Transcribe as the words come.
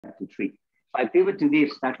to treat. So I pivot to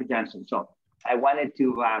this, Dr. Johnson. So I wanted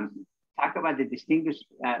to talk about the distinguished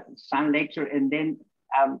Sundt lecture, and then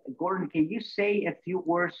Gordon, can you say a few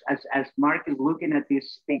words as Mark is looking at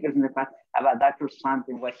these speakers in the past about Dr. Sundt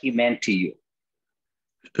and what he meant to you?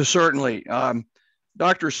 Certainly.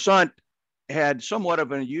 Dr. Sundt had somewhat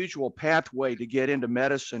of an unusual pathway to get into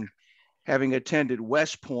medicine, having attended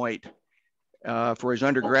West Point for his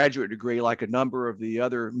undergraduate degree, like a number of the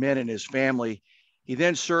other men in his family. He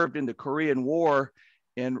then served in the Korean War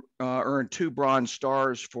and earned 2 Bronze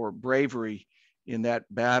Stars for bravery in that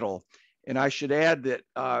battle. And I should add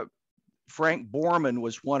that Frank Borman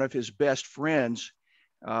was one of his best friends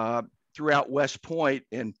throughout West Point.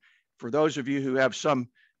 And for those of you who have some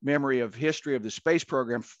memory of history of the space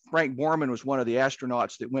program, Frank Borman was one of the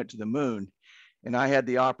astronauts that went to the moon. And I had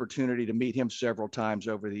the opportunity to meet him several times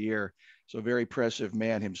over the year. So a very impressive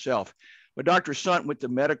man himself. But Dr. Sundt went to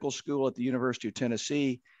medical school at the University of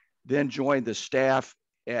Tennessee, then joined the staff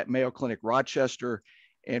at Mayo Clinic Rochester,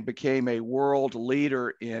 and became a world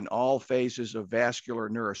leader in all phases of vascular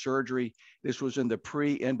neurosurgery. This was in the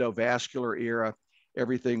pre-endovascular era.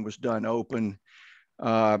 Everything was done open.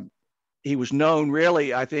 He was known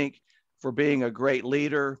really, I think, for being a great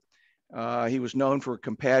leader. He was known for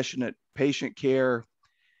compassionate patient care.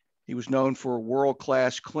 He was known for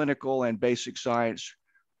world-class clinical and basic science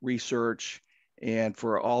research, and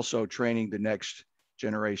for also training the next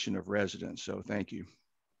generation of residents. So thank you.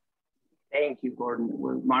 Thank you, Gordon.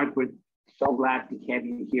 Well, Mark, we're so glad to have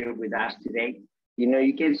you here with us today. You know,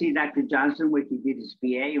 you can see Dr. Johnson, when he did his PA,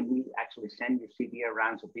 and we actually send your CV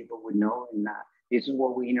around so people would know. And this is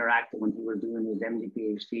what we interacted when he was doing his MD,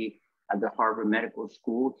 Ph.D. at the Harvard Medical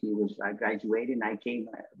School. He was graduating. I came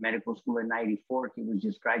to medical school in '94. He was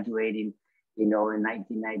just graduating, you know, in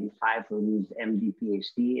 1995 from his MD,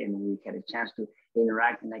 Ph.D. And we had a chance to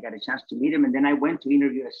interact, and I got a chance to meet him. And then I went to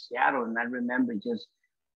interview at Seattle, and I remember just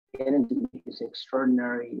getting to meet this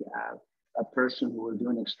extraordinary a person who was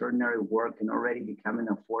doing extraordinary work and already becoming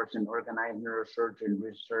a force in organized neurosurgery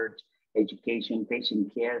research, education,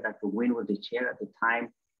 patient care. Dr. Wynn was the chair at the time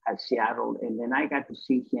at Seattle. And then I got to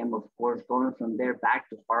see him, of course, going from there back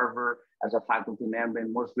to Harvard as a faculty member,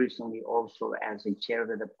 and most recently also as a chair of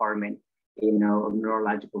the department, you know, of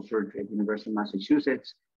neurological surgery at the University of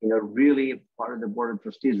Massachusetts. You know, really part of the board of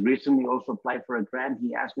trustees. Recently also applied for a grant.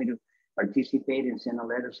 He asked me to participate and send a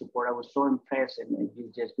letter of support. I was so impressed, and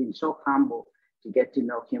he's just been so humble to get to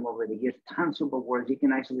know him over the years. Tons of awards. You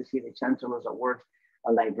can actually see the Chancellor's Awards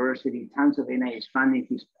on diversity, tons of NIH funding.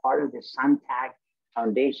 He's part of the Sundt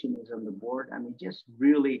Foundation, is on the board. I mean, just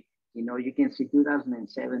really, you know, you can see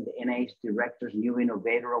 2007, the NIH Director's New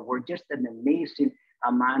Innovator Award, just an amazing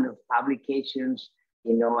amount of publications,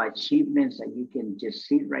 you know, achievements that you can just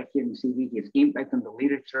see right here in CV, his impact on the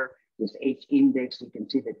literature, his H index. You can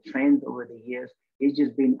see the trend over the years. It's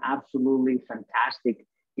just been absolutely fantastic.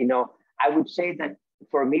 You know, I would say that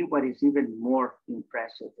for me, what is even more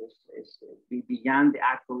impressive is beyond the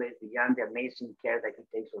accolades, beyond the amazing care that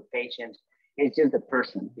he takes for patients, it's just the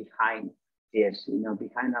person behind this, you know,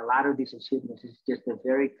 behind a lot of these achievements. It's just a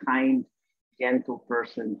very kind, gentle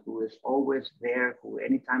person who is always there, who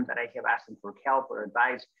anytime that I have asked him for help or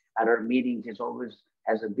advice at our meetings, is always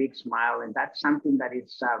has a big smile. And that's something that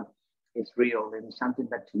it's real, and something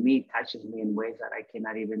that to me touches me in ways that I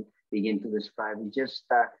cannot even begin to describe. And just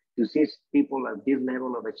to see people at this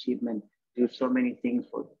level of achievement do so many things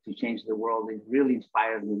to change the world, it really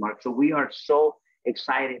inspires me, Mark. So we are so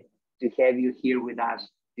excited to have you here with us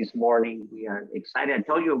this morning. We are excited. I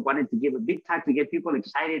told you I wanted to give a big talk to get people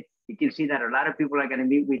excited. You can see that a lot of people are going to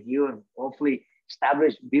meet with you and hopefully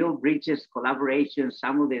establish, build bridges, collaborations,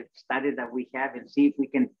 some of the studies that we have, and see if we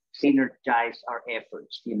can synergize our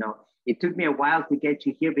efforts. You know, it took me a while to get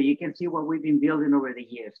you here, but you can see what we've been building over the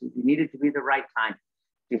years. It needed to be the right time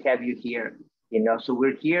to have you here, you know, so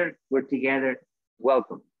we're here, we're together.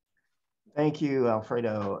 Welcome. Thank you,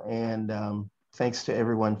 Alfredo. And thanks to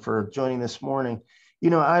everyone for joining this morning. You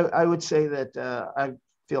know, I would say that I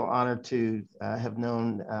feel honored to have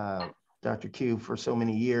known Dr. Q for so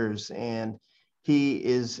many years, and he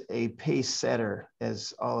is a pace setter,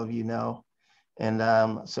 as all of you know. And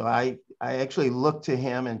so I actually look to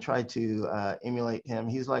him and try to emulate him.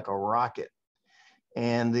 He's like a rocket.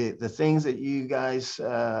 And the things that you guys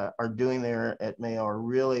are doing there at Mayo are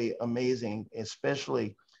really amazing,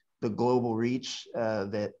 especially the global reach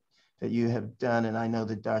that you have done. And I know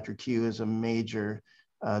that Dr. Q is a major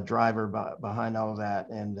driver behind all of that.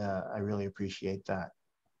 And I really appreciate that.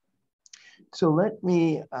 So let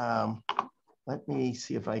me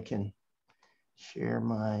see if I can share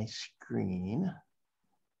my screen.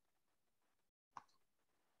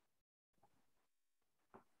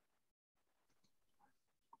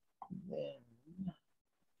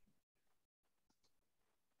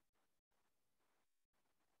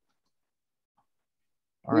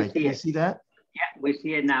 All right, can you see that? Yeah, we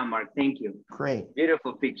see it now, Mark. Thank you. Great.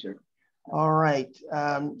 Beautiful picture. All right.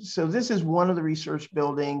 So this is one of the research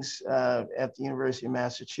buildings at the University of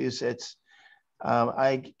Massachusetts.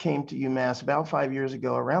 I came to UMass about 5 years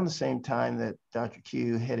ago, around the same time that Dr.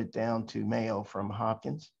 Q headed down to Mayo from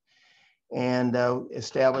Hopkins, and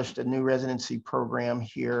established a new residency program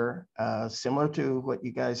here, similar to what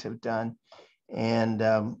you guys have done. And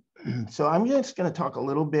so I'm just going to talk a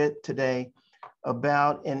little bit today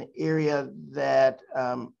about an area that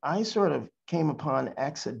I sort of came upon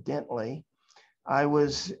accidentally. I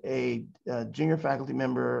was a junior faculty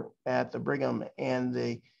member at the Brigham, and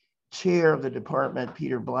the chair of the department,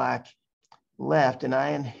 Peter Black, left, and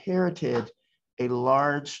I inherited a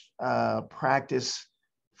large practice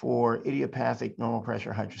for idiopathic normal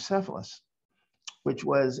pressure hydrocephalus, which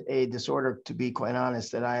was a disorder, to be quite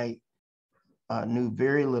honest, that I knew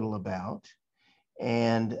very little about,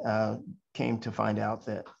 and came to find out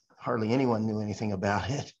that hardly anyone knew anything about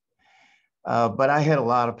it. But I had a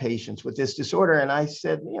lot of patients with this disorder, and I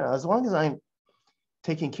said, you know, as long as I'm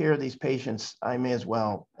taking care of these patients, I may as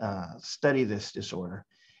well study this disorder.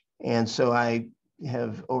 And so I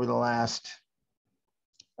have, over the last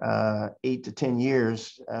 8 to 10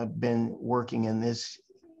 years, been working in this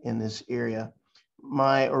area.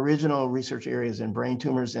 My original research area is in brain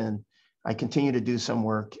tumors, and I continue to do some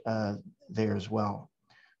work there as well.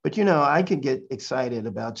 But you know, I could get excited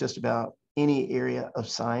about just about any area of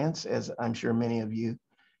science, as I'm sure many of you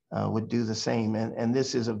would do the same. And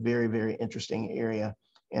this is a very, very interesting area,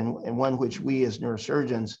 and one which we as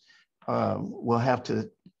neurosurgeons will have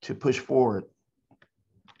to push forward.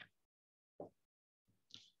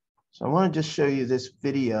 So I want to just show you this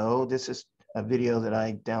video. This is a video that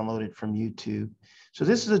I downloaded from YouTube. So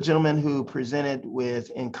this is a gentleman who presented with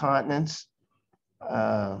incontinence,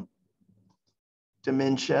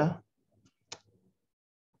 dementia.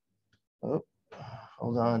 Oh,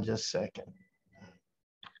 hold on just a second.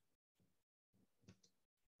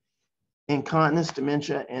 Incontinence,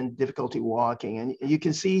 dementia, and difficulty walking. And you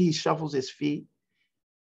can see he shuffles his feet.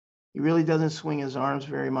 He really doesn't swing his arms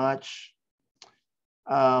very much.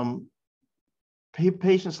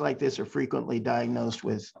 Patients like this are frequently diagnosed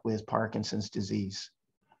with Parkinson's disease.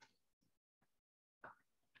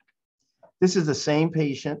 This is the same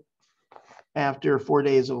patient after 4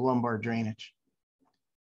 days of lumbar drainage.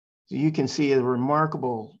 So you can see a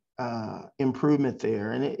remarkable improvement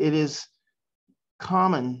there. And it is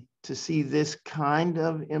common to see this kind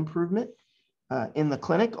of improvement in the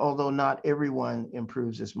clinic, although not everyone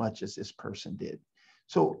improves as much as this person did.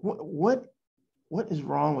 So what is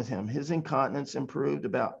wrong with him? His incontinence improved.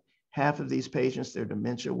 About half of these patients, their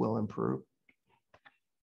dementia will improve.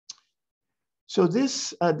 So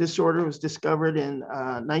this disorder was discovered in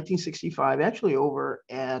 1965, actually over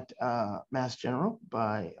at Mass General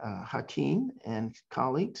by Hakim and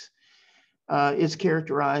colleagues. It's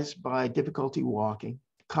characterized by difficulty walking,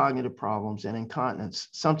 cognitive problems, and incontinence,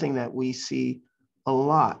 something that we see a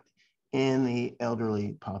lot in the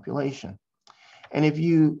elderly population. And if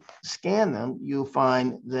you scan them, you'll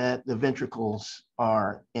find that the ventricles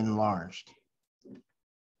are enlarged.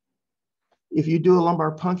 If you do a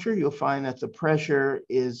lumbar puncture, you'll find that the pressure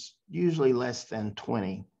is usually less than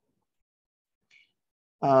 20.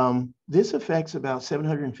 This affects about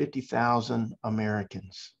 750,000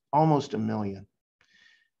 Americans, almost a million.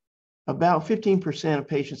 About 15% of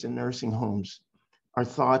patients in nursing homes are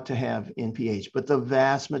thought to have NPH, but the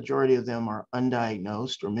vast majority of them are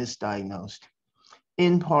undiagnosed or misdiagnosed,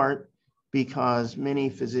 in part because many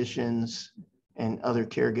physicians and other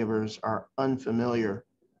caregivers are unfamiliar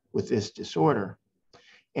with this disorder,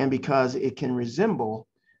 and because it can resemble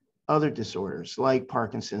other disorders like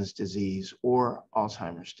Parkinson's disease or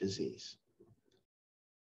Alzheimer's disease.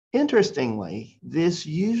 Interestingly, this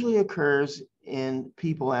usually occurs in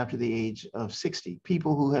people after the age of 60,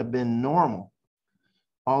 people who have been normal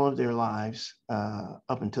all of their lives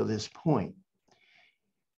up until this point.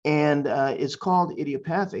 And it's called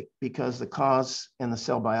idiopathic because the cause and the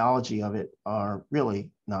cell biology of it are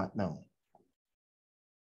really not known.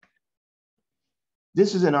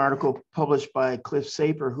 This is an article published by Cliff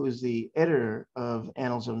Saper, who is the editor of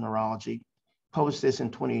Annals of Neurology, published this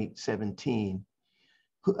in 2017.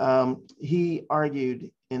 He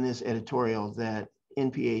argued in this editorial that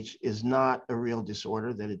NPH is not a real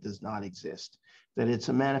disorder, that it does not exist, that it's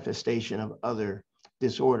a manifestation of other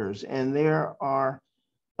disorders. And there are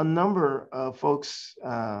a number of folks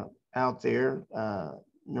out there,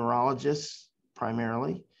 neurologists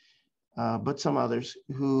primarily, but some others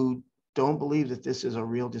who don't believe that this is a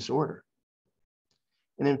real disorder.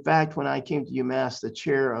 And in fact, when I came to UMass, the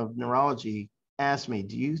chair of neurology asked me,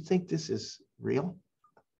 "Do you think this is real?"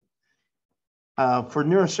 For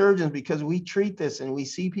neurosurgeons, because we treat this and we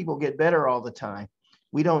see people get better all the time,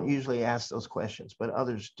 we don't usually ask those questions, but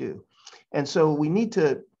others do. And so we need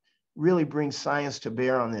to really bring science to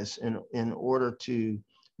bear on this in order to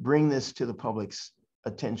bring this to the public's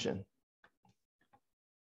attention.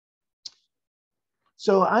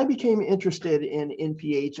 So I became interested in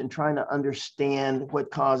NPH and trying to understand what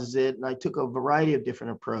causes it. And I took a variety of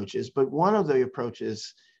different approaches, but one of the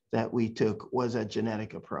approaches that we took was a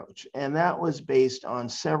genetic approach. And that was based on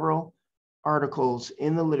several articles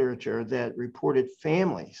in the literature that reported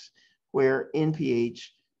families where NPH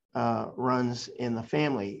runs in the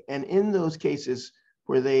family. And in those cases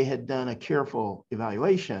where they had done a careful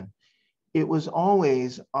evaluation, it was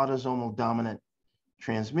always autosomal dominant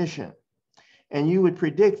transmission. And you would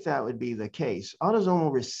predict that would be the case.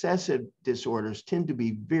 Autosomal recessive disorders tend to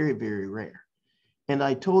be very, very rare. And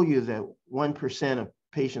I told you that 1% of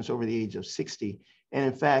patients over the age of 60, and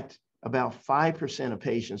in fact, about 5% of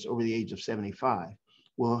patients over the age of 75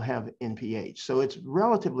 will have NPH. So it's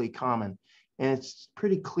relatively common, and it's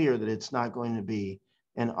pretty clear that it's not going to be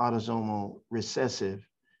an autosomal recessive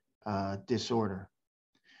disorder.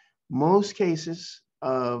 Most cases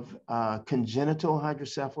of congenital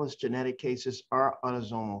hydrocephalus, genetic cases, are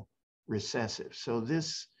autosomal recessive. So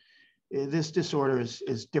this disorder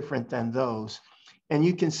is different than those. And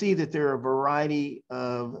you can see that there are a variety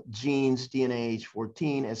of genes,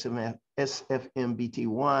 DNAH14,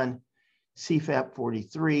 SFMBT1,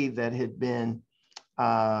 CFAP43, that had been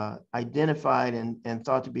identified and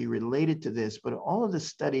thought to be related to this, but all of the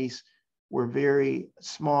studies were very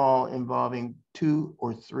small, involving 2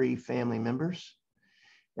 or 3 family members.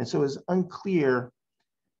 And so it's unclear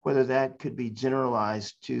whether that could be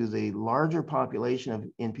generalized to the larger population of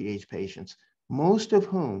NPH patients, most of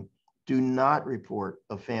whom do not report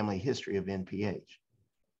a family history of NPH.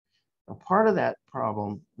 Now, part of that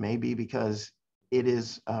problem may be because it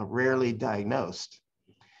is rarely diagnosed.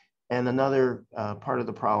 And another part of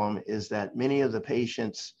the problem is that many of the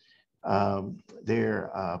patients,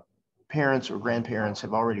 their parents or grandparents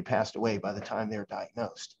have already passed away by the time they're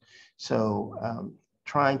diagnosed. So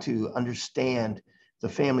trying to understand the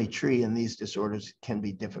family tree in these disorders can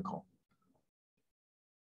be difficult.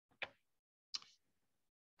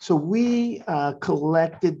 So we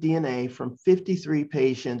collected DNA from 53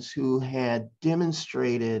 patients who had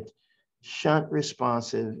demonstrated shunt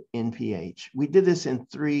responsive NPH. We did this in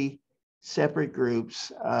 3 separate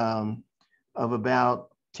groups of about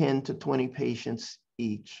 10 to 20 patients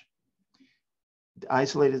each.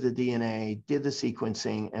 Isolated the DNA, did the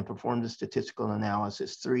sequencing, and performed the statistical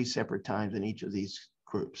analysis 3 separate times in each of these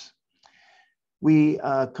groups. We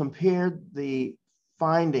compared the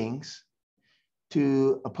findings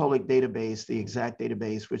to a public database, the EXACT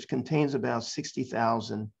database, which contains about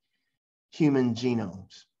 60,000 human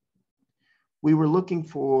genomes. We were looking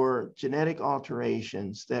for genetic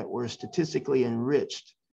alterations that were statistically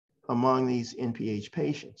enriched among these NPH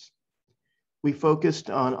patients. We focused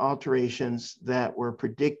on alterations that were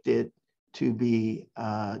predicted to be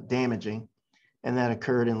damaging and that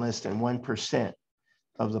occurred in less than 1%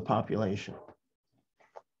 of the population.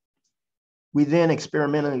 We then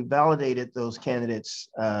experimentally validated those candidates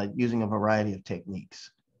using a variety of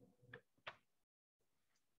techniques.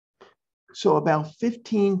 So about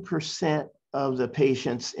 15% of the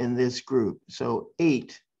patients in this group, so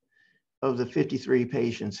 8 of the 53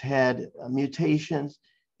 patients, had mutations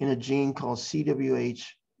in a gene called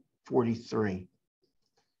CWH43.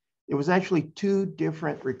 It was actually 2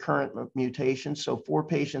 different recurrent mutations. So 4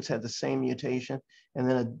 patients had the same mutation, and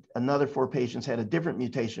then another 4 patients had a different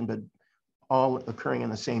mutation, but all occurring in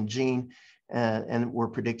the same gene, and were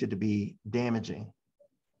predicted to be damaging.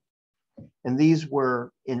 And these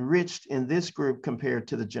were enriched in this group compared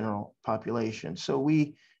to the general population. So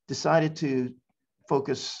we decided to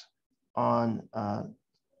focus on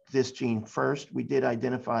this gene first. We did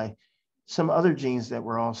identify some other genes that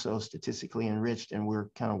were also statistically enriched, and we're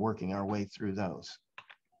kind of working our way through those.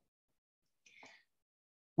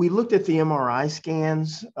 We looked at the MRI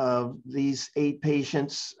scans of these 8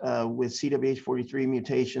 patients with CWH43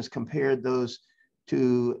 mutations, compared those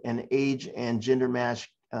to an age and gender matched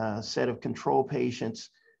set of control patients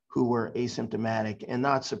who were asymptomatic. And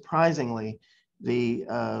not surprisingly, the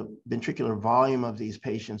ventricular volume of these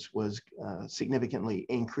patients was significantly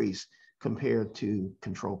increased compared to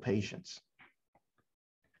control patients.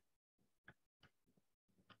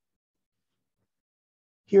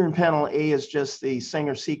 Here in panel A is just the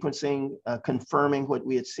Sanger sequencing, confirming what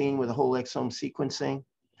we had seen with the whole exome sequencing.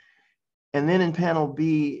 And then in panel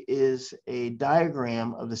B is a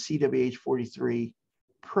diagram of the CWH43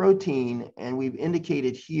 protein, and we've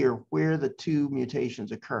indicated here where the 2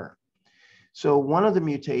 mutations occur. So one of the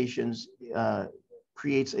mutations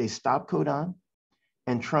creates a stop codon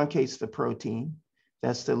and truncates the protein.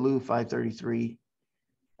 That's the Lu533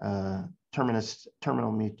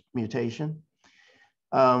 terminal mutation.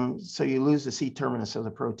 So you lose the C terminus of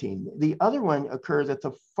the protein. The other one occurs at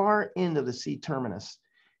the far end of the C terminus.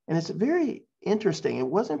 And it's very interesting. It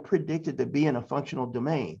wasn't predicted to be in a functional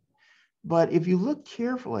domain. But if you look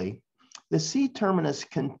carefully, the C terminus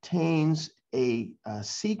contains a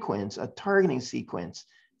sequence, a targeting sequence,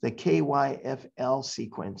 the KYFL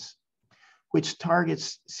sequence, which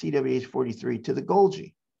targets CWH43 to the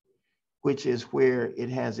Golgi, which is where it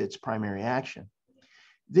has its primary action.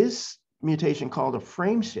 This mutation, called a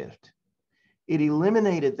frame shift, it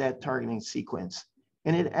eliminated that targeting sequence,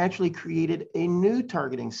 and it actually created a new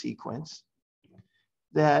targeting sequence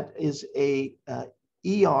that is a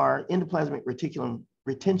ER, endoplasmic reticulum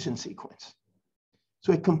retention sequence.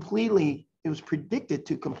 So it was predicted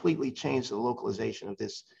to completely change the localization of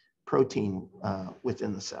this protein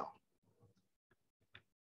within the cell.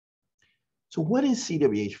 So what is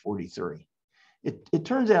CWH43? It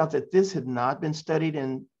turns out that this had not been studied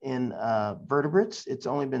in vertebrates. It's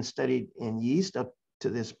only been studied in yeast up to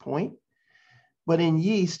this point. But in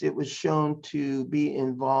yeast, it was shown to be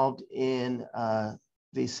involved in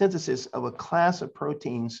the synthesis of a class of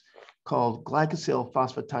proteins called glycosyl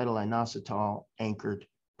phosphatidylinositol anchored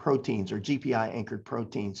proteins, or GPI anchored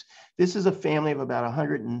proteins. This is a family of about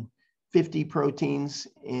 150 proteins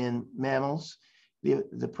in mammals.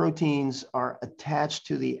 The proteins are attached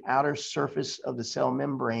to the outer surface of the cell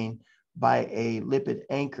membrane by a lipid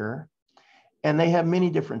anchor, and they have many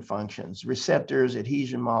different functions: receptors,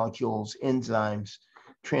 adhesion molecules, enzymes,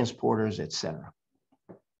 transporters, etc.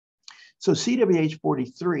 So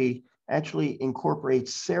CWH43 actually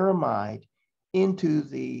incorporates ceramide into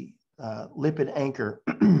the lipid anchor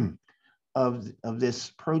of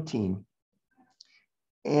this protein.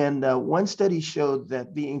 And one study showed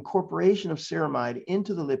that the incorporation of ceramide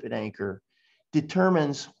into the lipid anchor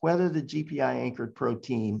determines whether the GPI anchored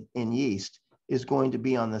protein in yeast is going to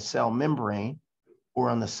be on the cell membrane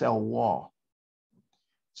or on the cell wall.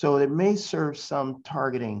 So it may serve some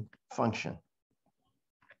targeting function.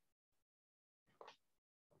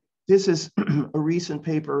 This is a recent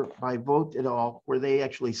paper by Vogt et al., where they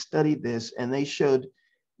actually studied this, and they showed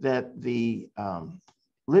that the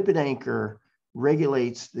lipid anchor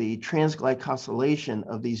regulates the transglycosylation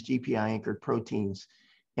of these GPI anchored proteins.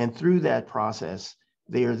 And through that process,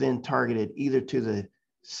 they are then targeted either to the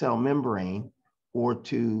cell membrane or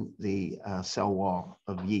to the cell wall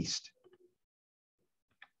of yeast.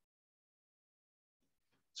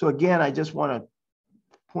 So again, I just want to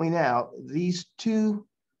point out these two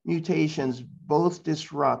mutations both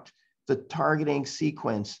disrupt the targeting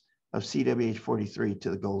sequence of CWH43 to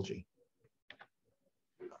the Golgi.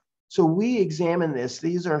 So we examine this.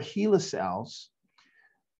 These are HeLa cells,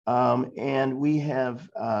 and we have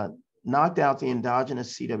knocked out the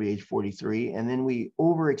endogenous CWH43, and then we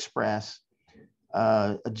overexpress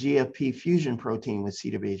a GFP fusion protein with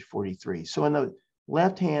CWH43. So in the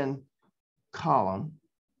left-hand column,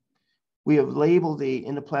 we have labeled the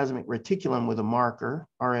endoplasmic reticulum with a marker,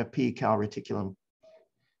 RFP calreticulum.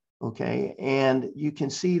 Okay, and you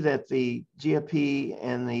can see that the GFP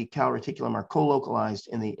and the calreticulum are co-localized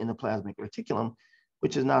in the endoplasmic reticulum,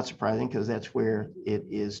 which is not surprising because that's where it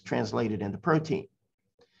is translated into protein.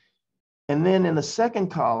 And then in the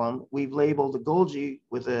second column, we've labeled the Golgi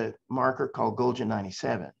with a marker called Golgi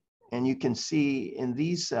 97. And you can see in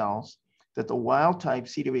these cells that the wild type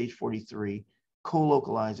CWH43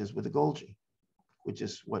 co-localizes with the Golgi, which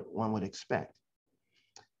is what one would expect.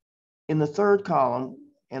 In the third column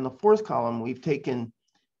and the fourth column, we've taken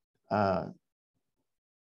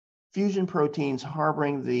fusion proteins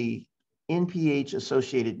harboring the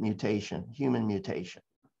NPH-associated mutation, human mutation,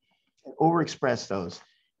 and overexpress those.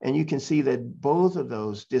 And you can see that both of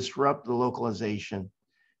those disrupt the localization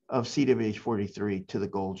of CWH43 to the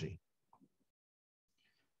Golgi.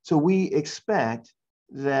 So we expect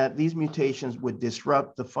that these mutations would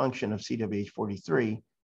disrupt the function of CWH43,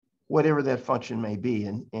 whatever that function may be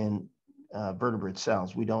in vertebrate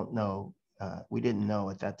cells. We don't know, we didn't know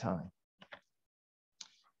at that time.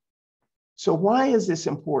 So why is this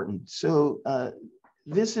important? So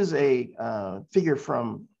this is a figure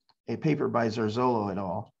from a paper by Zarzolo et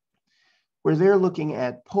al., where they're looking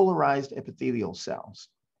at polarized epithelial cells.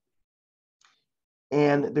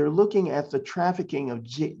 And they're looking at the trafficking of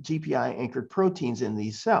GPI anchored proteins in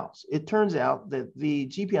these cells. It turns out that the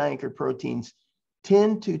GPI anchored proteins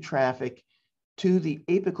tend to traffic to the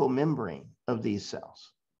apical membrane of these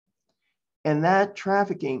cells. And that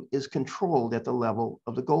trafficking is controlled at the level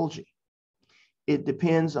of the Golgi. it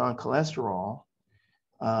depends on cholesterol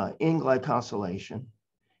in glycosylation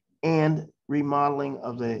and remodeling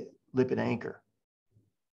of the lipid anchor.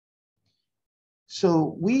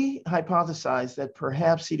 So we hypothesized that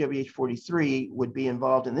perhaps CWH43 would be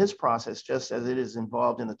involved in this process, just as it is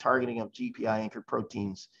involved in the targeting of GPI anchored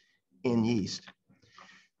proteins in yeast.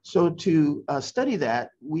 So to study that,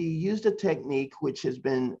 we used a technique which has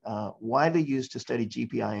been widely used to study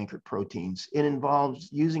GPI anchored proteins. It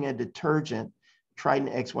involves using a detergent,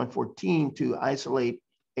 Trident X114, to isolate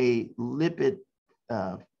a lipid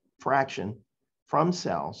fraction from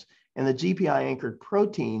cells, and the GPI anchored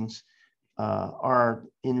proteins are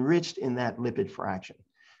enriched in that lipid fraction.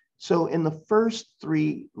 So in the first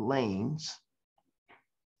 3 lanes,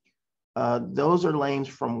 those are lanes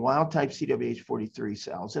from wild type CWH43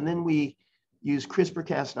 cells. And then we use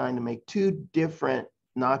CRISPR-Cas9 to make 2 different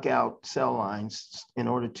knockout cell lines in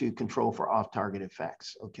order to control for off-target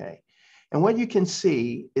effects, okay? And what you can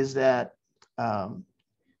see is that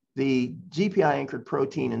the GPI anchored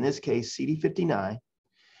protein, in this case, CD59,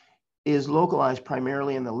 is localized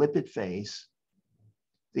primarily in the lipid phase,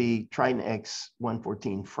 the Trident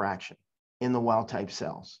X114 fraction in the wild type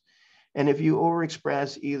cells. And if you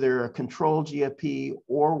overexpress either a control GFP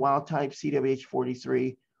or wild type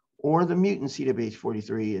CWH43 or the mutant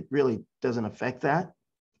CWH43, it really doesn't affect that.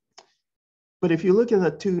 But if you look at the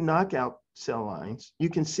 2 knockout cell lines, you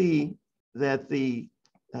can see that the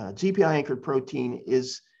GPI anchored protein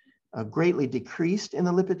is greatly decreased in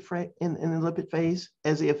the lipid phase,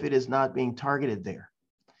 as if it is not being targeted there.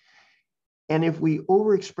 And if we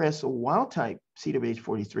overexpress a wild type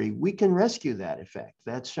CWH43, we can rescue that effect.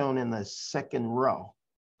 That's shown in the second row.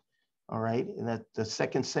 All right, and that the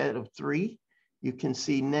second set of 3, you can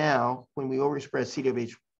see now when we overexpress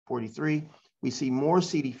CWH43, we see more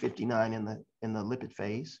CD59 in the lipid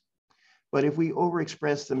phase. But if we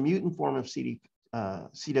overexpress the mutant form of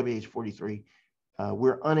CWH43,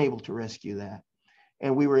 we're unable to rescue that.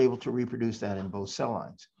 And we were able to reproduce that in both cell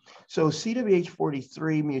lines. So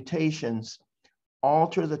CWH43 mutations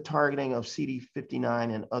alter the targeting of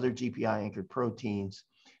CD59 and other GPI anchored proteins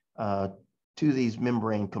to these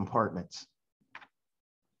membrane compartments.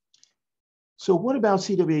 So what about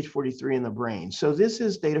CWH43 in the brain? So this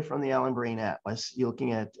is data from the Allen Brain Atlas. You're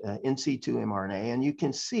looking at in situ mRNA, and you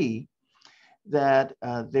can see that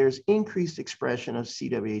there's increased expression of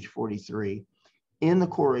CWH43 in the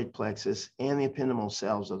choroid plexus and the ependymal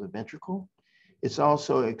cells of the ventricle. It's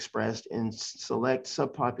also expressed in select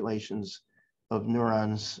subpopulations of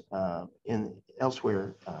neurons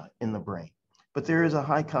elsewhere in the brain. But there is a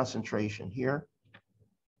high concentration here.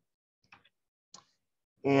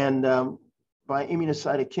 And by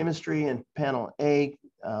immunocytochemistry in panel A,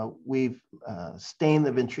 we've stained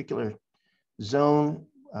the ventricular zone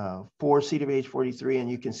for CWH43,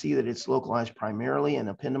 and you can see that it's localized primarily in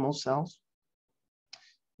ependymal cells.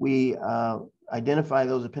 We identify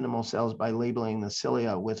those ependymal cells by labeling the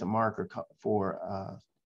cilia with a marker for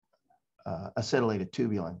acetylated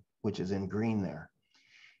tubulin, which is in green there.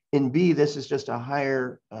 In B, this is just a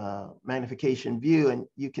higher magnification view, and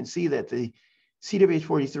you can see that the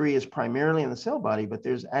CWH43 is primarily in the cell body, but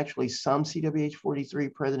there's actually some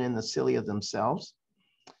CWH43 present in the cilia themselves.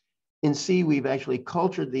 In C, we've actually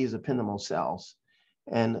cultured these ependymal cells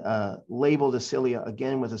and labeled the cilia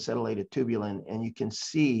again with acetylated tubulin, and you can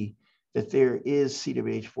see that there is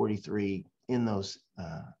CWH43 in those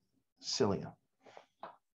cilia.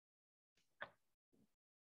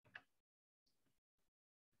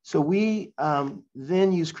 So we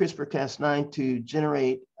then use CRISPR-Cas9 to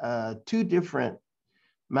generate 2 different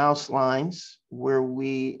mouse lines where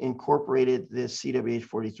we incorporated this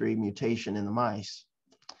CWH43 mutation in the mice.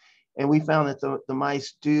 And we found that the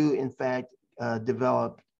mice do, in fact,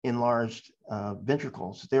 develop enlarged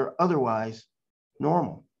ventricles. They're otherwise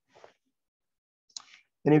normal.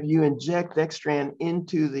 And if you inject dextran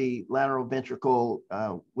into the lateral ventricle,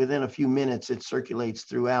 within a few minutes, it circulates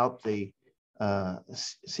throughout the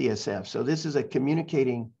CSF. So this is a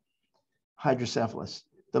communicating hydrocephalus.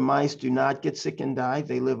 The mice do not get sick and die.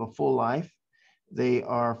 They live a full life. They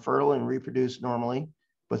are fertile and reproduce normally,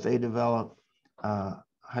 but they develop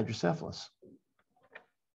hydrocephalus.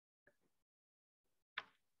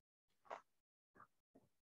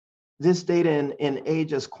 This data in A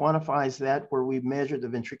just quantifies that, where we measured the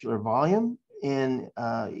ventricular volume in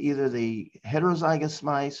either the heterozygous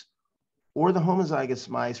mice or the homozygous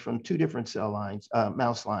mice from 2 different cell lines,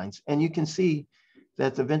 mouse lines. And you can see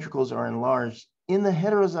that the ventricles are enlarged in the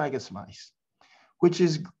heterozygous mice, which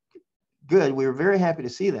is good. We were very happy to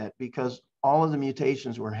see that because all of the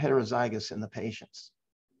mutations were heterozygous in the patients.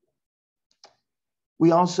 We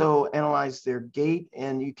also analyzed their gait,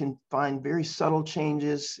 and you can find very subtle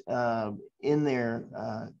changes in their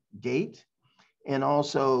gait, and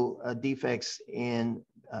also defects in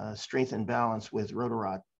strength and balance with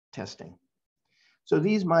rotarod testing. So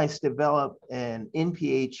these mice develop an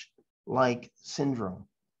NPH-like syndrome.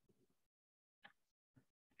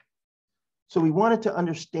 So we wanted to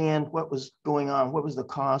understand what was going on, what was the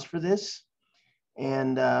cause for this.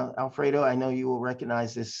 And Alfredo, I know you will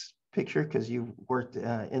recognize this picture because you've worked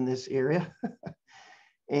in this area.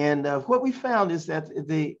 And what we found is that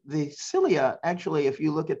the cilia, actually, if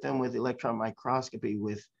you look at them with electron microscopy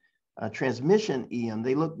with transmission EM,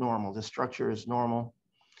 they look normal. The structure is normal,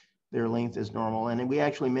 their length is normal. And we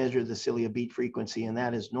actually measured the cilia beat frequency, and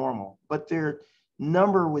that is normal. But their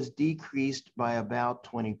number was decreased by about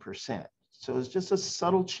 20%. So it's just a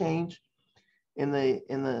subtle change in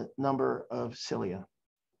the number of cilia.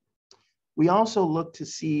 We also looked to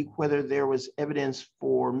see whether there was evidence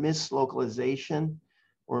for mislocalization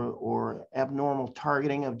or abnormal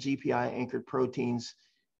targeting of GPI-anchored proteins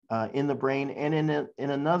in the brain and in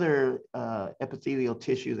another epithelial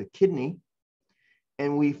tissue, the kidney.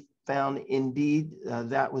 And we found indeed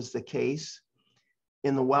that was the case.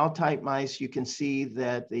 In the wild-type mice, you can see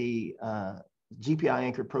that the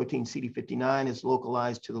GPI-anchored protein CD59 is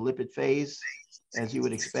localized to the lipid phase, as you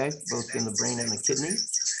would expect, both in the brain and the kidney.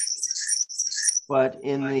 But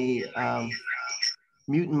in the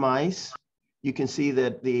mutant mice, you can see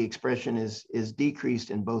that the expression is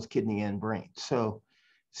decreased in both kidney and brain. So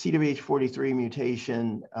CWH43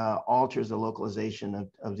 mutation alters the localization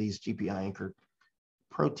of these GPI-anchored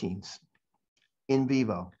proteins in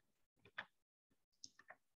vivo.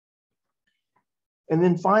 And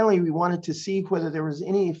then finally, we wanted to see whether there was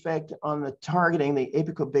any effect on the targeting, the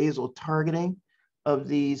apicobasal targeting of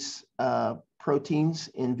these proteins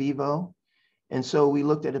in vivo. And so we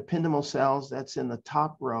looked at ependymal cells, that's in the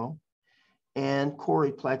top row, and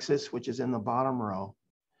choroid plexus, which is in the bottom row,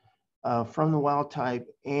 from the wild type,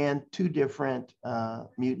 and 2 different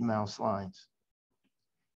mutant mouse lines.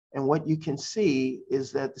 And what you can see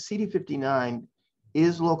is that the CD59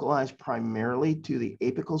 is localized primarily to the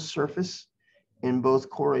apical surface in both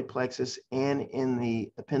choroid plexus and in the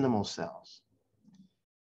ependymal cells.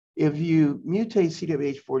 If you mutate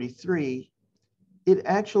CWH43, it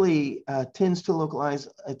actually tends to localize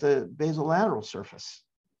at the basolateral surface.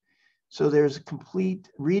 So there's a complete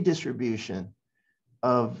redistribution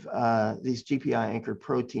of these GPI-anchored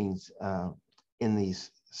proteins in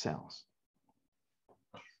these cells.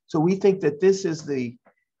 So we think that this is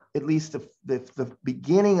at least the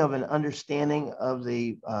beginning of an understanding of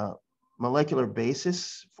the molecular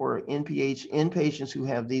basis for NPH in patients who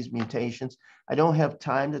have these mutations. I don't have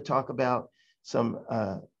time to talk about some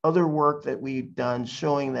other work that we've done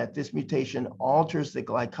showing that this mutation alters the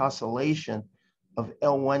glycosylation of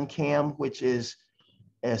L1-CAM, which is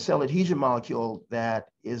a cell adhesion molecule that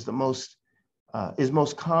is most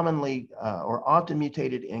commonly or often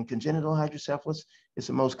mutated in congenital hydrocephalus. It's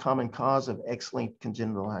the most common cause of X-linked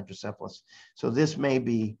congenital hydrocephalus. So this may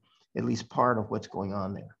be at least part of what's going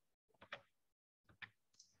on there.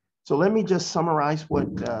 So let me just summarize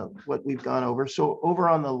what we've gone over. So over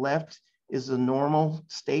on the left is the normal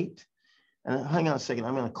state. And hang on a second,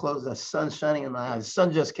 I'm going to close. The sun's shining in my eyes. The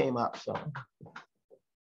sun just came up, so.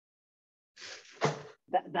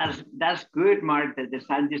 That's good, Mark, that the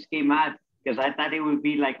sun just came out, because I thought it would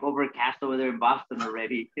be like overcast over there in Boston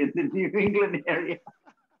already, in the New England area.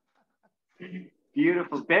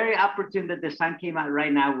 Beautiful. Very opportune that the sun came out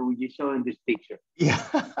right now when you show in this picture. Yeah.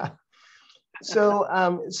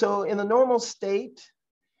 So in the normal state,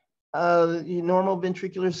 normal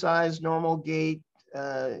ventricular size, normal gait,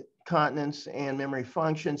 continence, and memory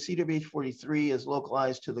function, CWH43 is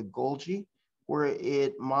localized to the Golgi, where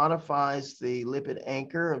it modifies the lipid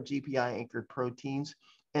anchor of GPI-anchored proteins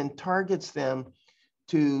and targets them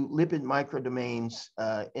to lipid microdomains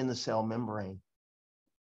in the cell membrane.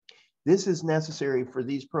 This is necessary for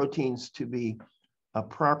these proteins to be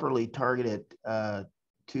properly targeted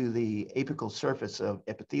to the apical surface of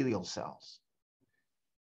epithelial cells.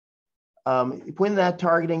 When that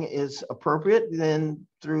targeting is appropriate, then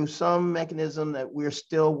through some mechanism that we're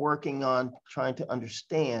still working on trying to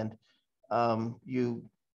understand, you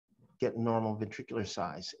get normal ventricular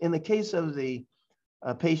size. In the case of the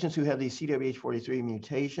patients who have these CWH43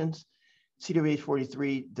 mutations,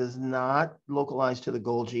 CWH43 does not localize to the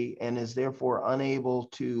Golgi and is therefore unable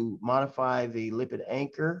to modify the lipid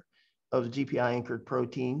anchor of GPI-anchored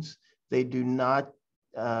proteins. They do not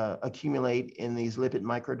accumulate in these lipid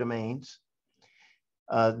microdomains.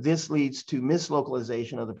 This leads to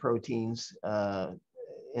mislocalization of the proteins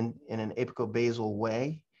in an apicobasal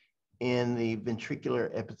way. in the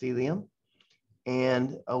ventricular epithelium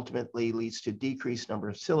and ultimately leads to decreased number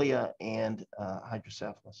of cilia and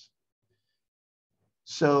hydrocephalus.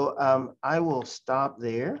 So I will stop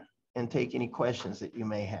there and take any questions that you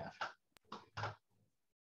may have.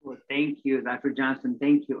 Well, thank you, Dr. Johnson.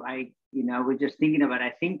 Thank you. I was just thinking about, I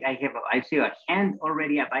think I see a hand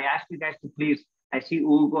already up. I ask you guys to please, I see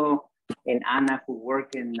Hugo and Anna who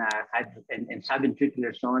work in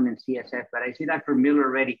subventricular zone and CSF, but I see Dr. Miller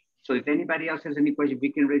already. So if anybody else has any questions,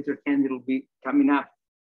 we can raise your hand, it'll be coming up.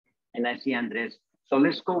 And I see Andres. So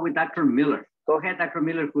let's go with Dr. Miller. Go ahead, Dr.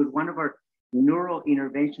 Miller, who's one of our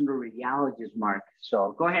neurointerventional radiologists, Mark.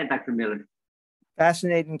 So go ahead, Dr. Miller.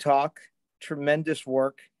 Fascinating talk, tremendous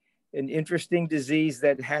work, an interesting disease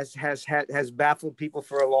that has baffled people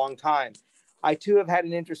for a long time. I too have had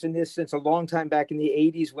an interest in this since a long time back in the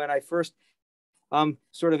 80s when I first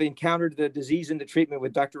sort of encountered the disease and the treatment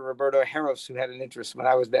with Dr. Roberto Harros, who had an interest when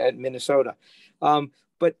I was at Minnesota.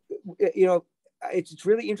 But it's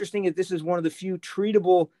really interesting that this is one of the few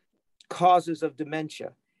treatable causes of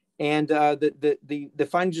dementia. And the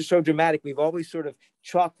findings are so dramatic. We've always sort of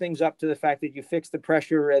chalked things up to the fact that you fix the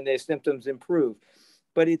pressure and the symptoms improve.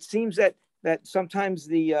 But it seems that sometimes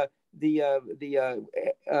the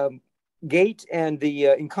gait and the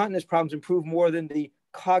incontinence problems improve more than the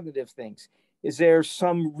cognitive things. Is there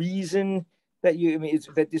some reason that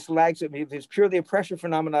that this lags? I mean, if it's purely a pressure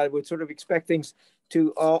phenomenon, I would sort of expect things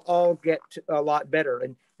to all get a lot better.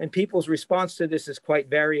 And people's response to this is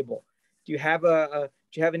quite variable. Do you have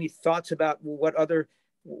any thoughts about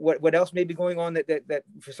what else may be going on that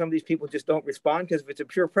for some of these people just don't respond? Because if it's a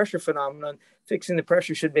pure pressure phenomenon, fixing the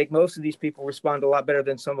pressure should make most of these people respond a lot better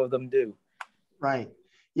than some of them do. Right.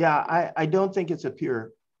 Yeah, I don't think it's a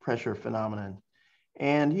pure pressure phenomenon.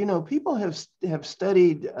 And, people have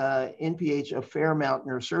studied NPH a fair amount,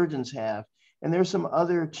 neurosurgeons have, and there's some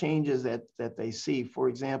other changes that they see. For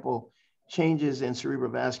example, changes in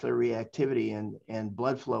cerebrovascular reactivity and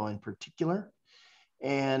blood flow in particular.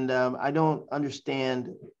 And I don't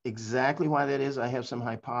understand exactly why that is. I have some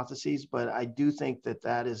hypotheses, but I do think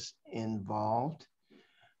that is involved.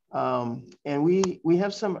 And we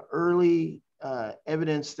have some early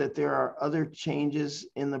evidence that there are other changes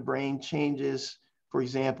in the brain, changes, for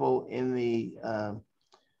example, in the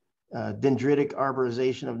dendritic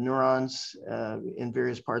arborization of neurons in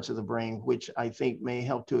various parts of the brain, which I think may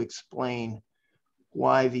help to explain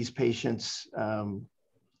why these patients, why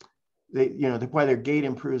their gait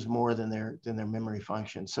improves more than their memory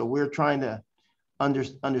function. So we're trying to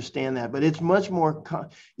understand that, but it's much more,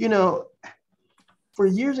 for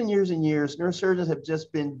years and years and years, neurosurgeons have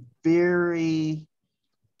just been very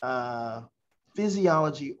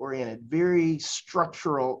physiology oriented, very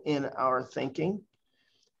structural in our thinking.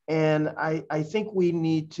 And I think we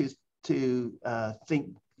need to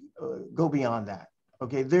go beyond that.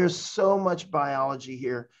 Okay, there's so much biology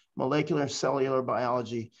here, molecular cellular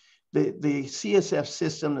biology, the CSF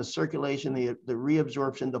system, the circulation, the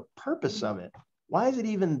reabsorption, the purpose of it. Why is it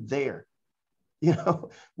even there?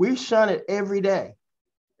 We shun it every day.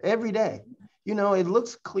 Every day. It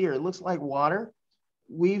looks clear. It looks like water.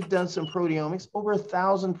 We've done some proteomics, over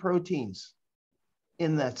 1,000 proteins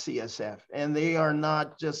in that CSF, and they are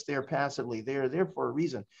not just there passively. They are there for a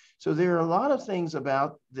reason. So there are a lot of things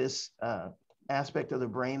about this aspect of the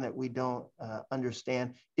brain that we don't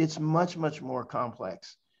understand. It's much, much more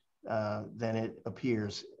complex than it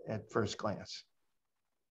appears at first glance.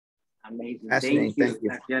 Amazing. Thank you,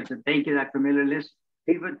 Dr. Johnson. Thank you, Dr. Miller. Let's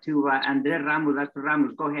pivot to Andre Ramos. Dr.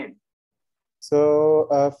 Ramos, go ahead.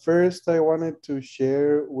 So first, I wanted to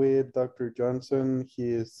share with Dr. Johnson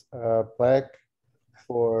his plaque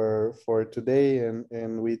for today,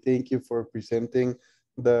 and we thank you for presenting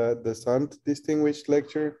the Sundt Distinguished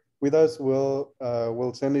Lecture with us. We'll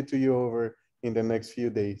send it to you over in the next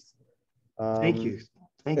few days. Thank you.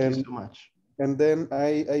 Thank you so much. And then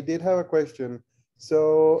I did have a question.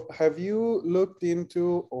 So have you looked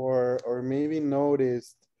into or maybe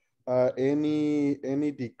noticed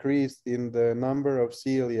any decrease in the number of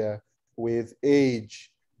cilia with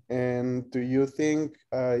age? And do you think,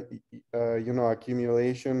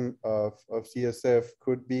 accumulation of CSF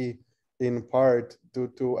could be in part due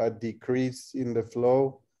to a decrease in the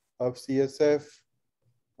flow of CSF?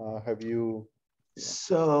 Have you?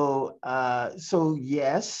 So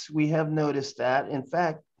yes, we have noticed that. In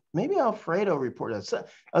fact, maybe Alfredo reported that. So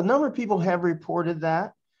a number of people have reported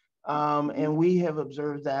that. And we have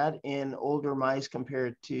observed that in older mice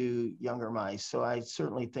compared to younger mice. So I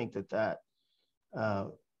certainly think that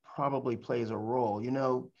probably plays a role.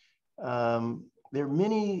 There are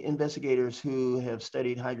many investigators who have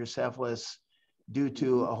studied hydrocephalus due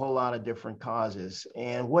to a whole lot of different causes.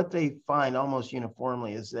 And what they find almost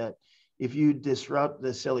uniformly is that if you disrupt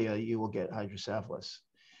the cilia, you will get hydrocephalus.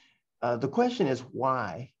 The question is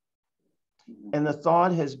why? And the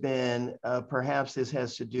thought has been perhaps this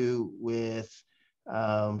has to do with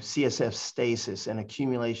CSF stasis and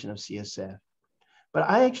accumulation of CSF. But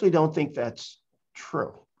I actually don't think that's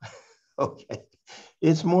true. Okay,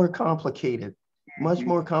 it's more complicated, much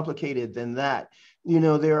more complicated than that. You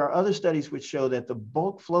know, there are other studies which show that the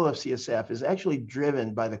bulk flow of CSF is actually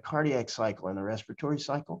driven by the cardiac cycle and the respiratory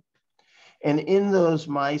cycle. And in those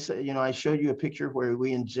mice, you know, I showed you a picture where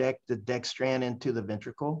we inject the dextran into the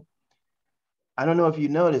ventricle. I don't know if you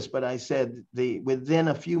noticed, but I said within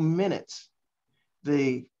a few minutes,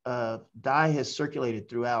 the dye has circulated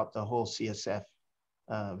throughout the whole CSF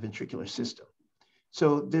ventricular system.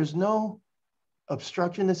 So there's no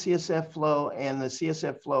obstruction to CSF flow, and the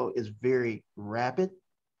CSF flow is very rapid.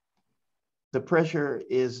 The pressure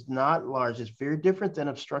is not large. It's very different than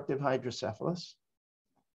obstructive hydrocephalus.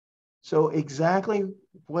 So exactly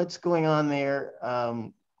what's going on there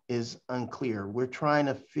is unclear. We're trying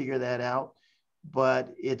to figure that out,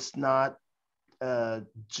 but it's not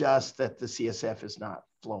just that the CSF is not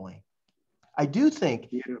flowing. I do think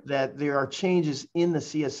that there are changes in the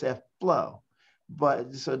CSF flow,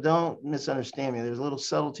 but so don't misunderstand me. There's a little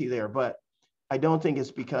subtlety there, but I don't think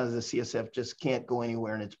it's because the CSF just can't go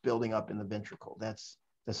anywhere and it's building up in the ventricle. That's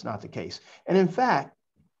not the case. And in fact,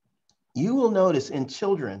 you will notice in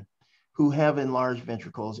children who have enlarged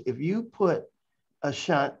ventricles, if you put a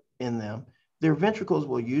shunt in them, their ventricles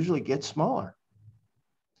will usually get smaller.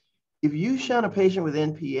 If you shunt a patient with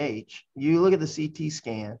NPH, you look at the CT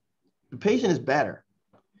scan, the patient is better.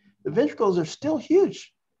 The ventricles are still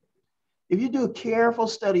huge. If you do a careful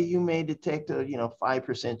study, you may detect a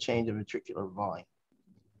 5% change in ventricular volume.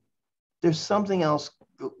 There's something else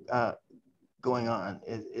going on.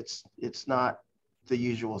 It's not the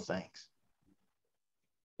usual things.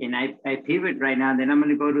 And I pivot right now, and then I'm going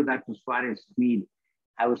to go to Dr. Suarez-Smith.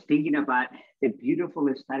 I was thinking about the beautiful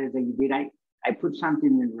studies that you did. I put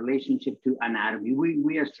something in relationship to anatomy.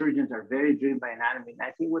 We as surgeons are very driven by anatomy. And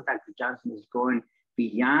I think what Dr. Johnson is going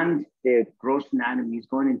beyond the gross anatomy, is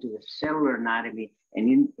going into the cellular anatomy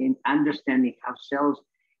and in understanding how cells,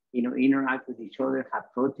 interact with each other, how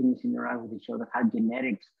proteins interact with each other, how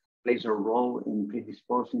genetics plays a role in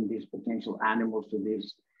predisposing these potential animals to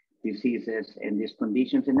these diseases and these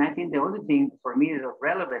conditions. And I think the other thing for me is of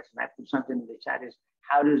relevance, and I put something in the chat, is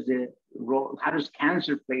how does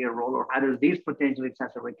cancer play a role, or how does this potentially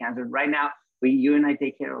exacerbate cancer? Right now, you and I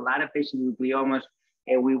take care of a lot of patients with gliomas,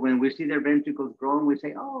 and when we see their ventricles growing, we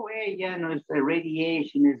say, oh, hey, yeah, no, it's the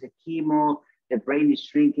radiation, it's the chemo, the brain is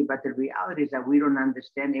shrinking. But the reality is that we don't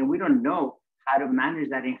understand, and we don't know how to manage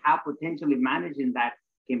that, and how potentially managing that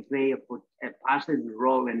can play a positive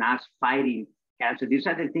role in us fighting cancer. These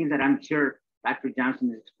are the things that I'm sure Dr. Johnson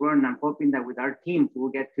is exploring. I'm hoping that with our team, we'll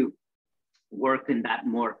get to work in that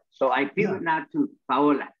more. So I pivot now to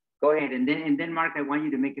Paola. Go ahead. And then Mark, I want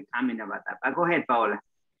you to make a comment about that. But go ahead, Paola.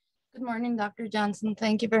 Good morning, Dr. Johnson.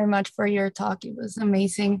 Thank you very much for your talk. It was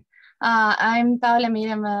amazing. I'm Paola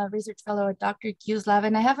Mir. I'm a research fellow at Dr. Q's lab,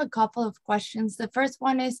 and I have a couple of questions. The first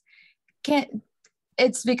one is,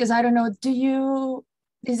 it's because I don't know,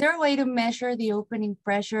 is there a way to measure the opening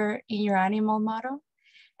pressure in your animal model?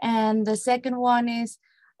 And the second one is,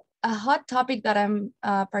 a hot topic that I'm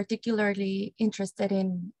particularly interested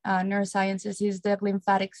in neurosciences is the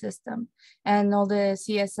lymphatic system and all the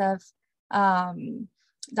CSF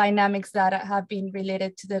dynamics that have been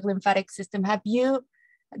related to the lymphatic system.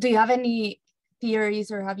 Do you have any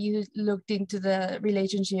theories, or have you looked into the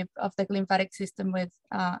relationship of the lymphatic system with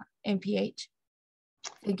NPH?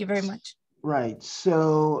 Thank you very much. Right.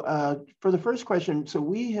 So for the first question, so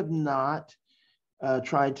we have not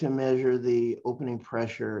tried to measure the opening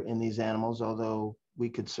pressure in these animals, although we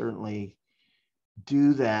could certainly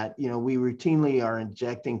do that. We routinely are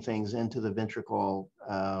injecting things into the ventricle,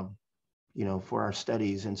 for our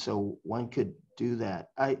studies, and so one could do that.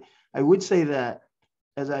 I would say that,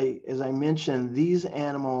 as I mentioned, these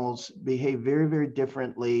animals behave very, very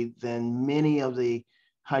differently than many of the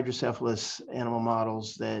hydrocephalus animal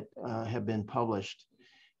models that have been published,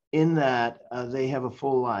 in that they have a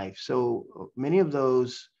full life. So many of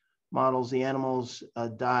those models, the animals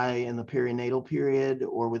die in the perinatal period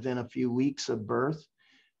or within a few weeks of birth.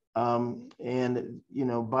 And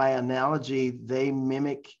by analogy, they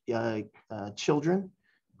mimic children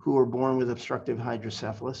who are born with obstructive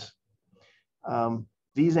hydrocephalus.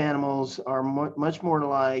 These animals are much more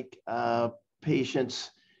like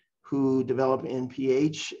patients who develop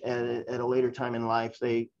NPH at a later time in life.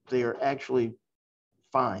 They are actually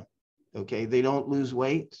fine. Okay, they don't lose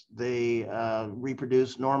weight. They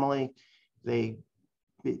reproduce normally. They,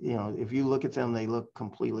 you know, if you look at them, they look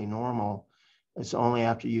completely normal. It's only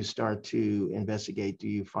after you start to investigate do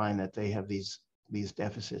you find that they have these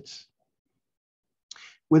deficits.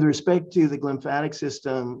 With respect to the glymphatic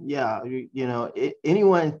system, yeah, you know,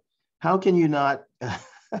 anyone, how can you not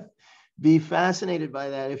be fascinated by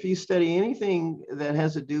that? If you study anything that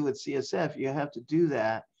has to do with CSF, you have to do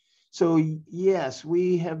that. So yes,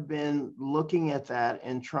 we have been looking at that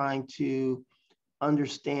and trying to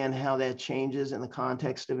understand how that changes in the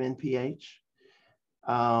context of NPH.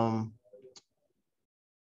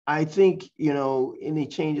 I think, you know, any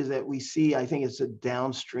changes that we see, I think it's a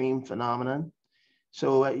downstream phenomenon.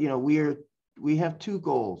 So, you know, we have two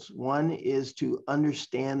goals. One is to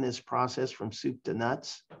understand this process from soup to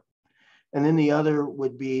nuts. And then the other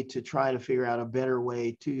would be to try to figure out a better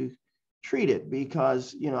way to treat it.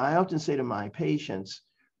 Because, you know, I often say to my patients,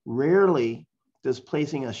 rarely does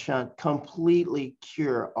placing a shunt completely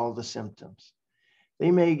cure all the symptoms. They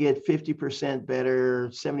may get 50% better,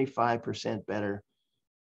 75% better,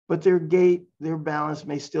 but their gait, their balance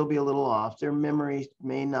may still be a little off. Their memory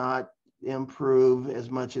may not improve as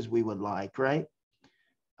much as we would like, right?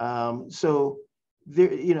 So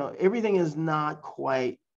there, you know, everything is not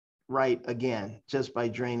quite right again just by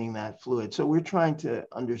draining that fluid. So we're trying to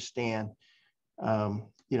understand,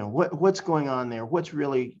 you know, what's going on there, what's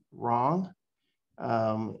really wrong,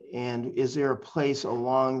 and is there a place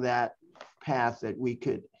along that path that we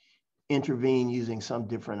could intervene using some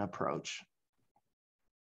different approach?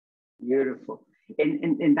 Beautiful.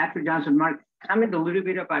 And Dr. Johnson, Mark, comment a little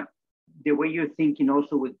bit about the way you're thinking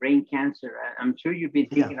also with brain cancer. I'm sure you've been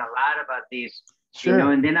thinking a lot about this, Sure. You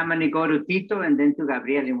know, and then I'm going to go to Tito and then to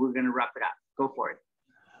Gabriel, and we're going to wrap it up. Go for it.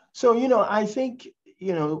 So, you know, I think,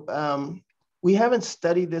 you know, we haven't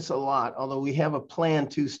studied this a lot, although we have a plan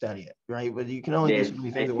to study it, right? But you can only do so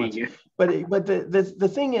many things at once. But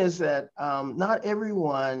the thing is that not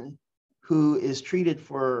everyone who is treated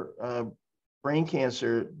for brain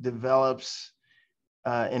cancer develops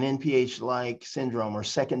an NPH-like syndrome or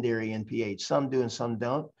secondary NPH. Some do and some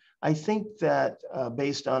don't. I think that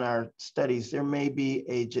based on our studies, there may be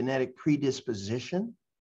a genetic predisposition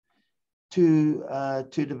to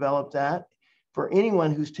develop that. For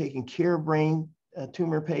anyone who's taking care of brain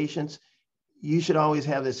tumor patients, you should always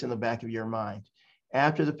have this in the back of your mind.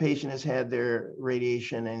 After the patient has had their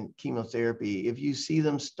radiation and chemotherapy, if you see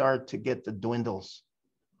them start to get the dwindles,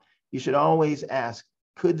 you should always ask,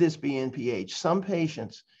 could this be NPH? Some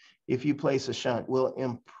patients, if you place a shunt, will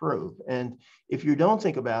improve. And if you don't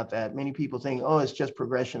think about that, many people think, oh, it's just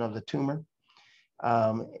progression of the tumor.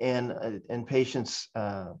 And patients,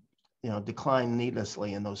 you know, decline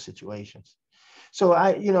needlessly in those situations. So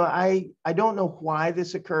I don't know why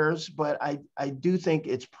this occurs, but I do think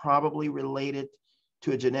it's probably related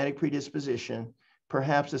to a genetic predisposition,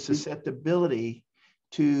 perhaps a susceptibility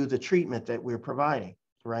to the treatment that we're providing,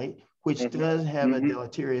 right? Which does have a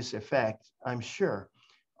deleterious effect, I'm sure,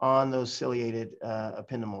 on those ciliated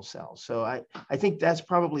ependymal cells. So I think that's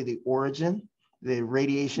probably the origin, the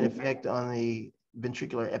radiation effect on the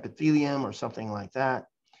ventricular epithelium or something like that,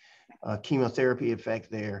 chemotherapy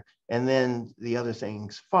effect there, and then the other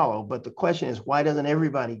things follow. But the question is, why doesn't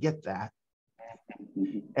everybody get that?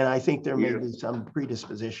 And I think there may be some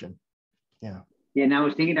predisposition. Yeah. Yeah, and I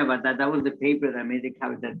was thinking about that. That was the paper that made the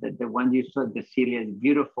cover, the one you saw, the cilia is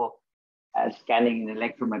beautiful. Scanning an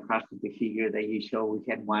electron microscopy figure that you show, we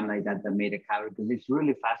had one like that that made a cover because it's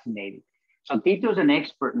really fascinating. So Tito's an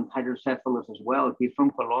expert in hydrocephalus as well. He's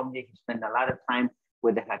from Colombia. He spent a lot of time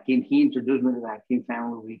with the Hakim. He introduced me to the Hakim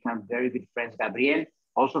family. We become very good friends. Gabriel,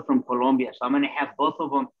 also from Colombia. So I'm going to have both of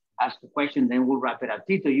them ask a question, then we'll wrap it up.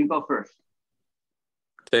 Tito, you go first.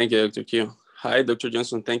 Thank you, Dr. Q. Hi, Dr.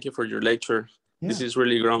 Johnson. Thank you for your lecture. Yeah. This is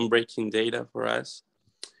really groundbreaking data for us.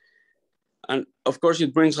 And of course,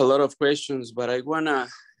 it brings a lot of questions, but I wanna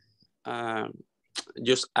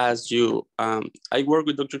just ask you, I work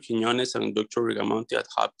with Dr. Quiñones and Dr. Rigamonti at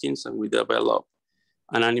Hopkins, and we developed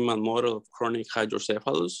an animal model of chronic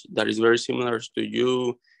hydrocephalus that is very similar to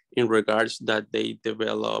you in regards that they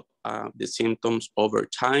develop the symptoms over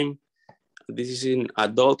time. This is in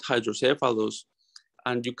adult hydrocephalus,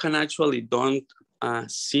 and you can actually don't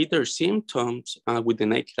see their symptoms with the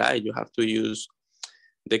naked eye. You have to use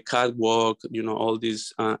the catwalk, you know, all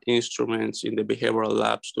these instruments in the behavioral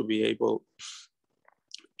labs to be able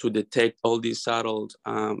to detect all these subtle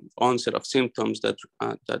onset of symptoms that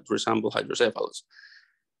resemble hydrocephalus.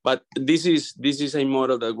 But this is a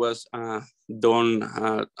model that was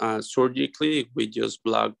done surgically. We just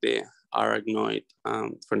block the arachnoid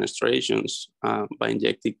fenestrations by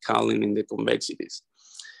injecting kaolin in the convexities.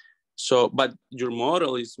 So, but your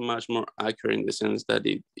model is much more accurate in the sense that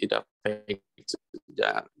it affects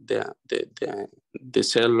the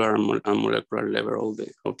cellular and molecular level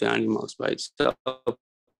of the animals by itself.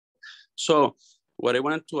 So what I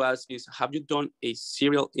wanted to ask is, have you done a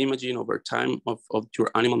serial imaging over time of your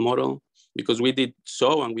animal model? Because we did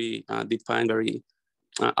so, and we did find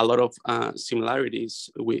a lot of similarities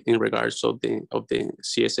in regards of the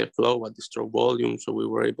CSF flow at the stroke volume. So we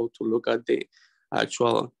were able to look at the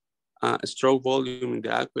actual stroke volume in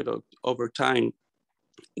the aqueduct over time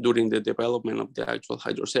during the development of the actual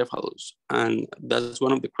hydrocephalus. And that's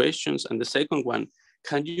one of the questions. And the second one,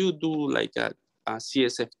 can you do like a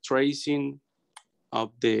CSF tracing of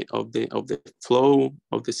the flow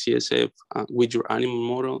of the CSF with your animal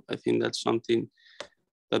model? I think that's something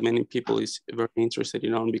that many people is very interested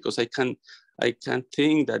in, because I can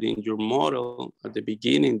think that in your model at the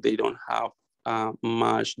beginning they don't have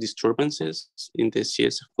much disturbances in the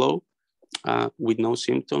CSF flow with no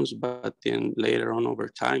symptoms, but then later on over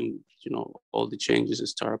time, all the changes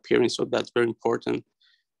start appearing. So that's very important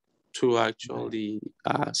to actually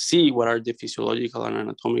see what are the physiological and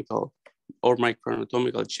anatomical or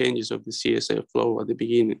microanatomical changes of the CSF flow at the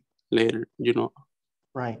beginning, later,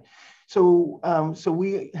 Right. So, so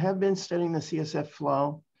we have been studying the CSF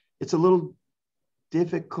flow. It's a little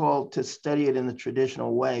difficult to study it in the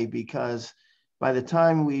traditional way, because by the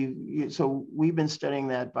time we've been studying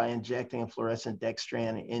that by injecting a fluorescent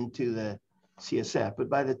dextran into the CSF. But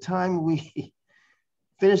by the time we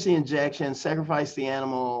finish the injection, sacrifice the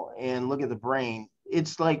animal, and look at the brain,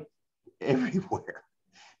 it's like everywhere.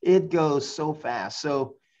 It goes so fast.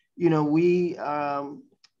 So,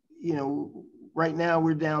 right now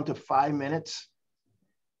we're down to 5 minutes,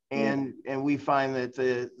 and we find that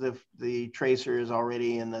the tracer is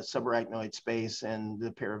already in the subarachnoid space and the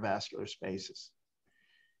perivascular spaces.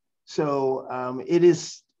 So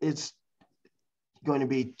it's going to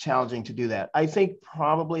be challenging to do that. I think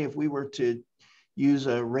probably if we were to use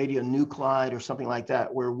a radionuclide or something like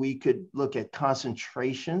that, where we could look at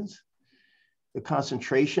concentrations, the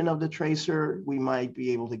concentration of the tracer, we might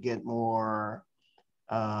be able to get more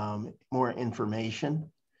information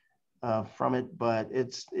from it. But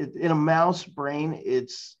in a mouse brain,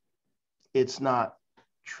 it's not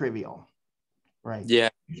trivial, right? Yeah.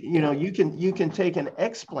 You can take an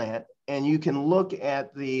explant and you can look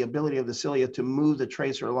at the ability of the cilia to move the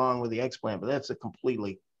tracer along with the explant, but that's a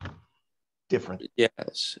completely different.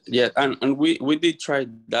 Yes, yeah, and we did try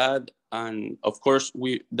that, and of course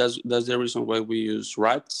that's the reason why we use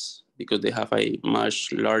rats, because they have a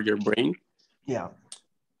much larger brain. Yeah.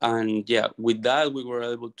 And yeah, with that we were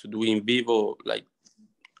able to do in vivo like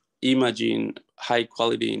imaging high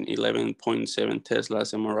quality in 11.7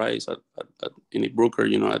 Teslas MRIs in a Brooker,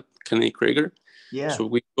 at Kennedy Krieger. Yeah. So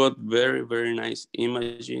we got very, very nice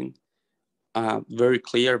imaging, very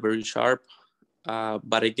clear, very sharp.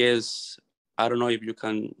 But I guess I don't know if you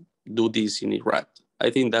can do this in a rat. I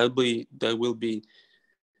think that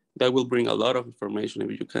will bring a lot of information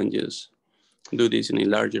if you can just do this in a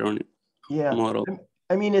larger model.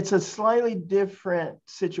 I mean, it's a slightly different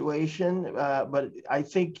situation, but I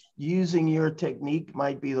think using your technique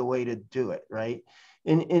might be the way to do it, right?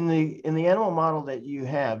 In the animal model that you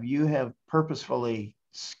have purposefully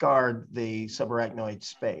scarred the subarachnoid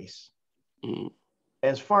space. Mm.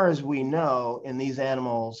 As far as we know, in these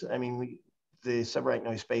animals, I mean, the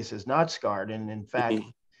subarachnoid space is not scarred, and in fact,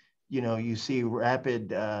 you see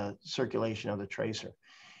rapid circulation of the tracer.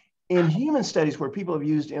 In human studies where people have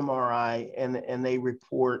used MRI and they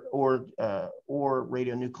report or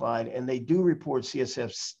radionuclide, and they do report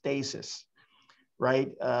CSF stasis, right,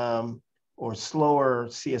 or slower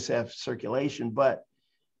CSF circulation, but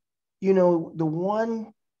the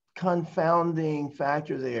one confounding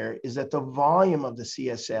factor there is that the volume of the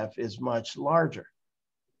CSF is much larger.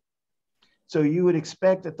 So you would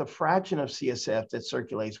expect that the fraction of CSF that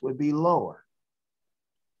circulates would be lower,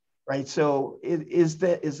 right? So is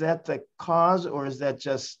that the cause, or is that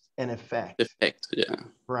just an effect? Effect, yeah.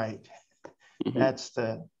 Right. Mm-hmm. That's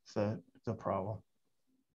the problem.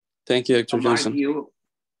 Thank you, Dr. Johnson.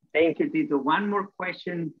 Thank you, Tito. One more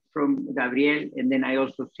question from Gabriel, and then I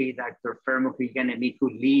also see Dr. Fermo, who you're going to meet, who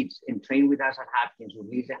leads and train with us at Hopkins, who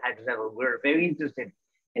leads at Hydrocephalus. We're very interested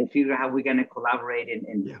in figuring out how we're going to collaborate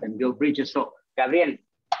and build bridges. So, Gabriel,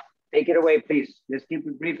 take it away, please. Let's keep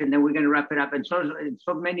it brief, and then we're going to wrap it up. And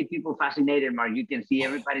so many people fascinated, Mark. You can see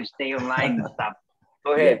everybody stay online and stuff.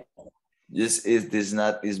 Go ahead. Yeah. This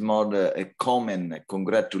is more a common.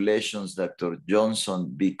 Congratulations, Dr.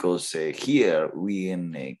 Johnson, because here we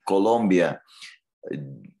in Colombia,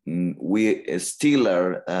 we still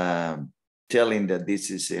are telling that this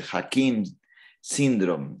is a Hakim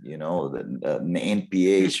syndrome, you know, the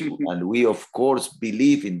NPH. And we, of course,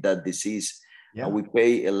 believe in that disease. Yeah. And we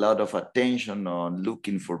pay a lot of attention on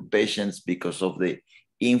looking for patients because of the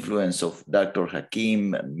influence of Dr.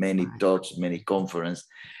 Hakim, many talks, many conferences.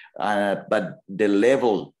 But the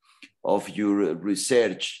level of your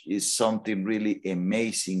research is something really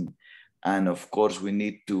amazing. And of course, we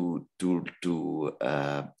need to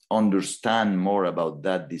understand more about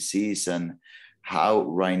that disease and how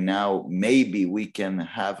right now maybe we can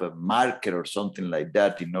have a marker or something like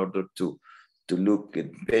that in order to look at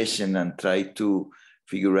patient and try to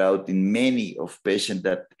figure out in many of patients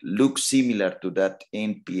that look similar to that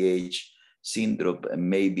NPH syndrome and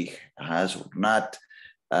maybe has or not.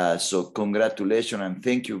 So congratulations and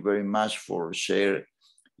thank you very much for sharing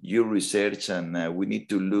your research, and we need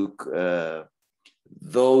to look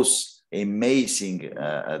those amazing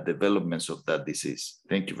developments of that disease.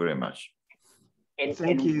 Thank you very much. And,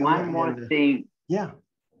 Thank you. One more thing. Yeah.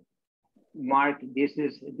 Mark, this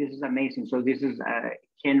is amazing. So this is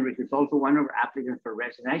Henry, who's also one of our applicants for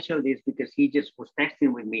resident. I show this because he just was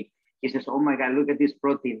texting with me. He says, oh my God, look at this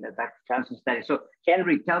protein that Dr. Johnson studied. So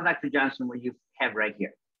Henry, tell Dr. Johnson what you have right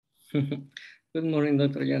here. Good morning,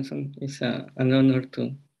 Dr. Johnson. It's an honor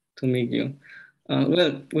to meet you.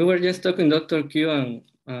 Well, we were just talking, Dr. Q, and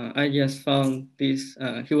I just found this.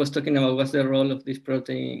 He was talking about what's the role of this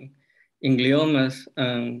protein in gliomas.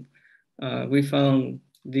 And we found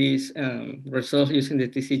these results using the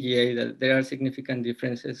TCGA that there are significant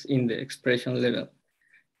differences in the expression level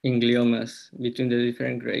in gliomas between the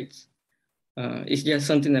different grades. It's just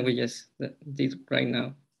something that we just did right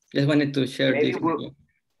now. Just wanted to share this with you.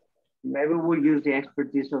 Maybe we'll use the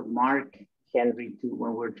expertise of Mark Henry to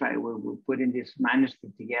when we're putting this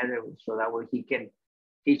manuscript together so that way he can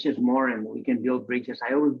teach us more and we can build bridges.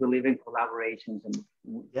 I always believe in collaborations and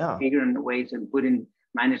figuring ways and putting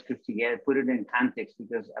manuscripts together, put it in context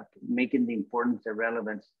because of making the importance and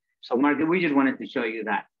relevance. So Mark, we just wanted to show you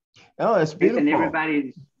that. Oh, it's beautiful. And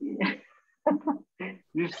everybody,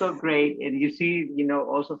 you're so great. And you see, you know,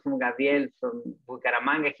 also from Gabriel from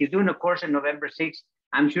Bucaramanga, he's doing a course on November 6th.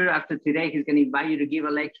 I'm sure after today, he's going to invite you to give a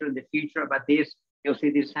lecture in the future about this. You'll see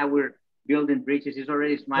this is how we're building bridges. He's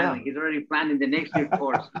already smiling. Yeah. He's already planning the next year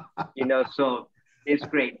course, you know, so it's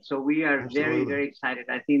great. So we are very, very excited.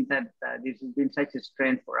 I think that this has been such a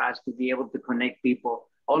strength for us to be able to connect people.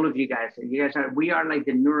 All of you guys we are like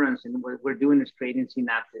the neurons and we're doing a straightened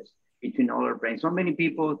synapses between all our brains. So many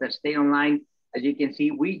people that stay online, as you can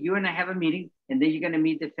see, you and I have a meeting and then you're going to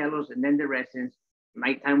meet the fellows and then the residents.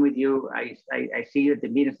 My time with you, I see you at the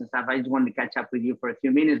meetings and stuff. I just wanted to catch up with you for a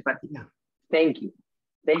few minutes, but thank you.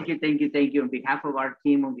 Thank you on behalf of our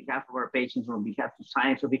team, on behalf of our patients, on behalf of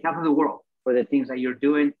science, on behalf of the world for the things that you're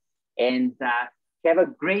doing. And have a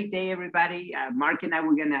great day, everybody. Mark and I,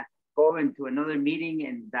 we're gonna go into another meeting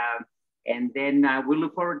and then we'll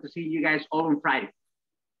look forward to seeing you guys all on Friday.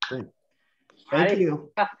 Great. Thank you.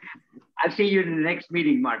 I'll see you in the next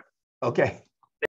meeting, Mark. Okay.